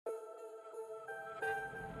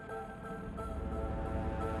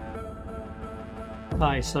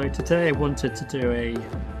Hi, so today I wanted to do a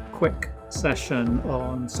quick session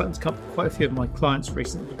on something that's come up with quite a few of my clients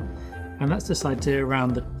recently, and that's this idea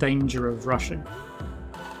around the danger of rushing.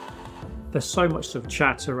 There's so much sort of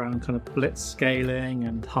chat around kind of blitz scaling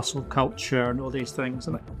and hustle culture and all these things,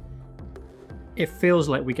 and it feels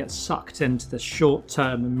like we get sucked into the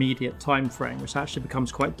short-term, immediate time frame, which actually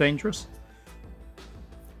becomes quite dangerous.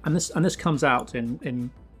 And this comes out in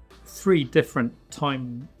three different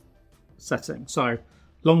time settings. So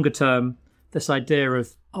longer term, this idea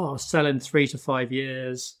of I'll sell in 3 to 5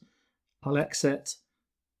 years, I'll exit,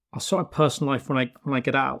 I'll sort of personal life when I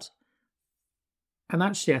get out. And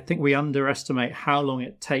actually, I think we underestimate how long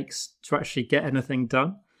it takes to actually get anything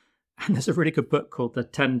done. And there's a really good book called The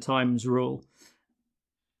 10 Times Rule,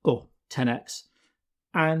 or 10X.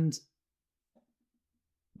 And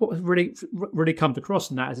what was really come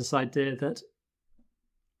across in that is this idea that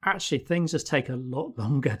actually things just take a lot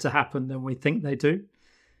longer to happen than we think they do.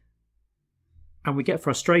 And we get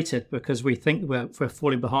frustrated because we think we're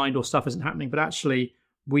falling behind or stuff isn't happening. But actually,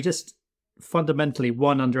 we just fundamentally,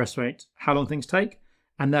 underestimate how long things take,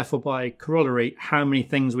 and therefore by corollary, how many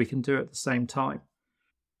things we can do at the same time.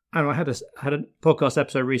 And I had a podcast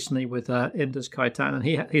episode recently with Indus Kaitan,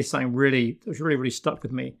 and he's saying really stuck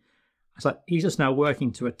with me. It's like he's just now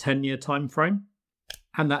working to a 10-year time frame,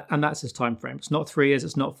 and that's his time frame. It's not 3 years,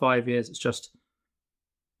 it's not 5 years. It's just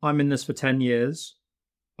I'm in this for 10 years.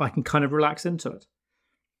 I can kind of relax into it.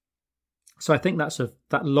 So I think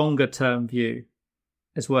that longer term view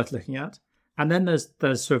is worth looking at. And then there's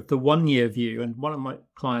sort of the 1 year view. And one of my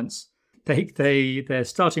clients, their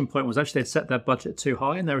starting point was actually they'd set their budget too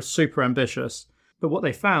high and they were super ambitious. But what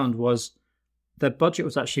they found was their budget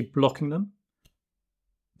was actually blocking them.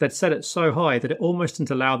 They'd set it so high that it almost didn't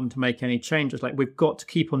allow them to make any changes. Like, we've got to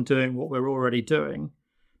keep on doing what we're already doing,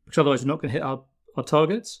 because otherwise we're not going to hit our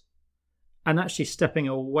targets. And actually stepping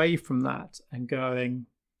away from that and going,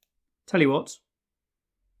 tell you what,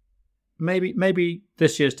 maybe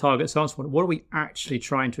this year's targets aren't what are we actually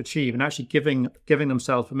trying to achieve, and actually giving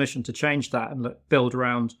themselves permission to change that and build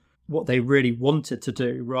around what they really wanted to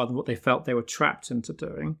do rather than what they felt they were trapped into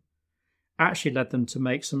doing, actually led them to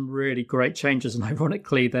make some really great changes. And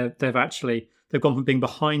ironically, they've gone from being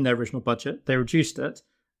behind their original budget, they reduced it,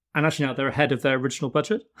 and actually now they're ahead of their original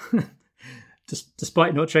budget,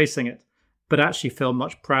 despite not chasing it, but actually feel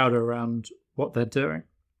much prouder around what they're doing.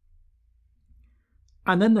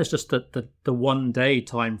 And then there's just the 1 day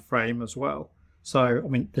time frame as well. So, I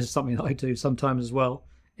mean, this is something that I do sometimes as well.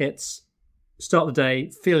 It's start the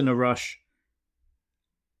day, feeling a rush,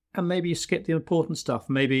 and maybe you skip the important stuff.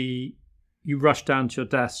 Maybe you rush down to your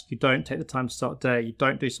desk, you don't take the time to start the day, you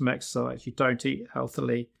don't do some exercise, you don't eat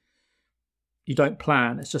healthily, you don't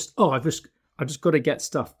plan. It's just, I've just got to get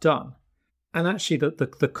stuff done. And actually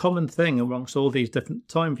the common thing amongst all these different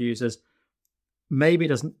time views is maybe it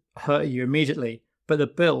doesn't hurt you immediately, but the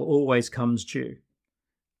bill always comes due.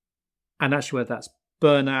 And actually, whether that's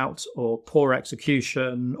burnout or poor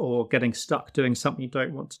execution or getting stuck doing something you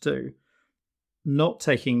don't want to do, not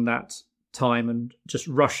taking that time and just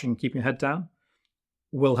rushing, keeping your head down,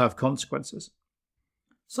 will have consequences.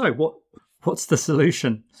 So what's the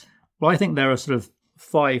solution? Well, I think there are sort of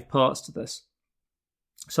 5 parts to this.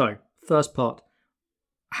 So, first part,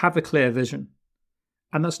 have a clear vision.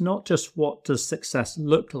 And that's not just what does success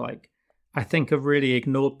look like. I think a really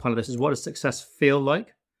ignored part of this is, what does success feel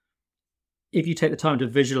like? If you take the time to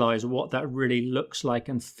visualize what that really looks like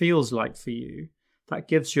and feels like for you, that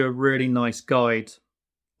gives you a really nice guide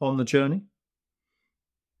on the journey.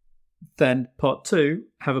 Then part 2,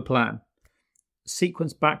 have a plan.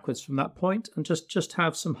 Sequence backwards from that point and just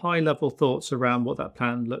have some high level thoughts around what that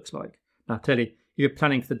plan looks like. Now, clearly, if you're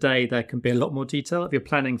planning for the day, there can be a lot more detail. If you're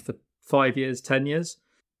planning for 5 years, 10 years,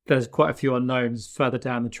 there's quite a few unknowns further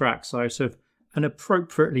down the track. So sort of an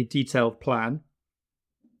appropriately detailed plan.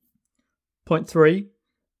 Point 3,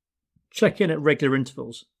 check in at regular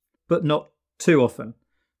intervals, but not too often,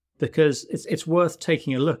 because it's worth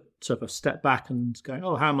taking a look, sort of a step back and going,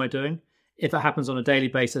 how am I doing? If it happens on a daily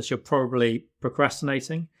basis, you're probably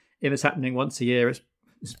procrastinating. If it's happening once a year, it's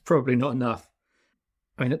probably not enough.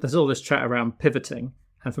 I mean, there's all this chat around pivoting.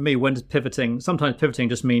 And for me, sometimes pivoting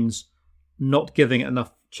just means not giving it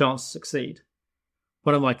enough chance to succeed.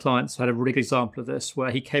 One of my clients had a really good example of this,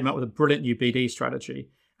 where he came up with a brilliant new BD strategy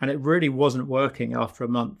and it really wasn't working after a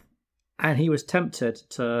month. And he was tempted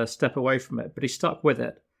to step away from it, but he stuck with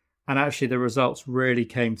it. And actually the results really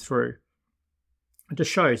came through. It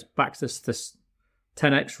just shows, back to this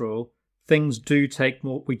 10X rule, things do take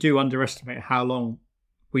more. We do underestimate how long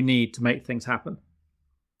we need to make things happen.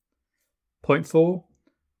 Point 4,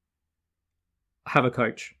 have a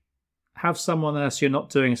coach. Have someone there so you're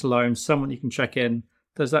not doing it alone, someone you can check in.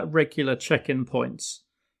 There's that regular check-in points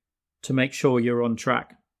to make sure you're on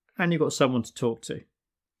track and you've got someone to talk to.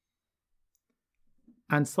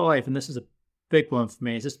 And 5, and this is a big one for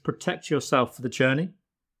me, is just protect yourself for the journey.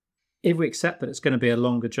 If we accept that it's going to be a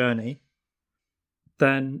longer journey,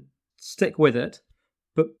 then stick with it,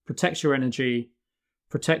 but protect your energy,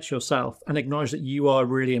 protect yourself, and acknowledge that you are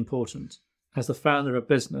really important. As the founder of a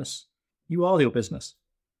business, you are your business.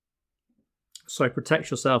 So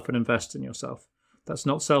protect yourself and invest in yourself. That's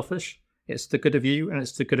not selfish. It's the good of you, and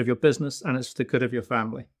it's the good of your business, and it's the good of your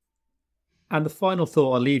family. And the final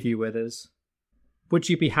thought I'll leave you with is, would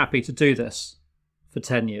you be happy to do this for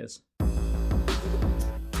 10 years?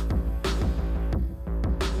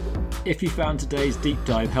 If you found today's deep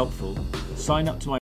dive helpful, sign up to my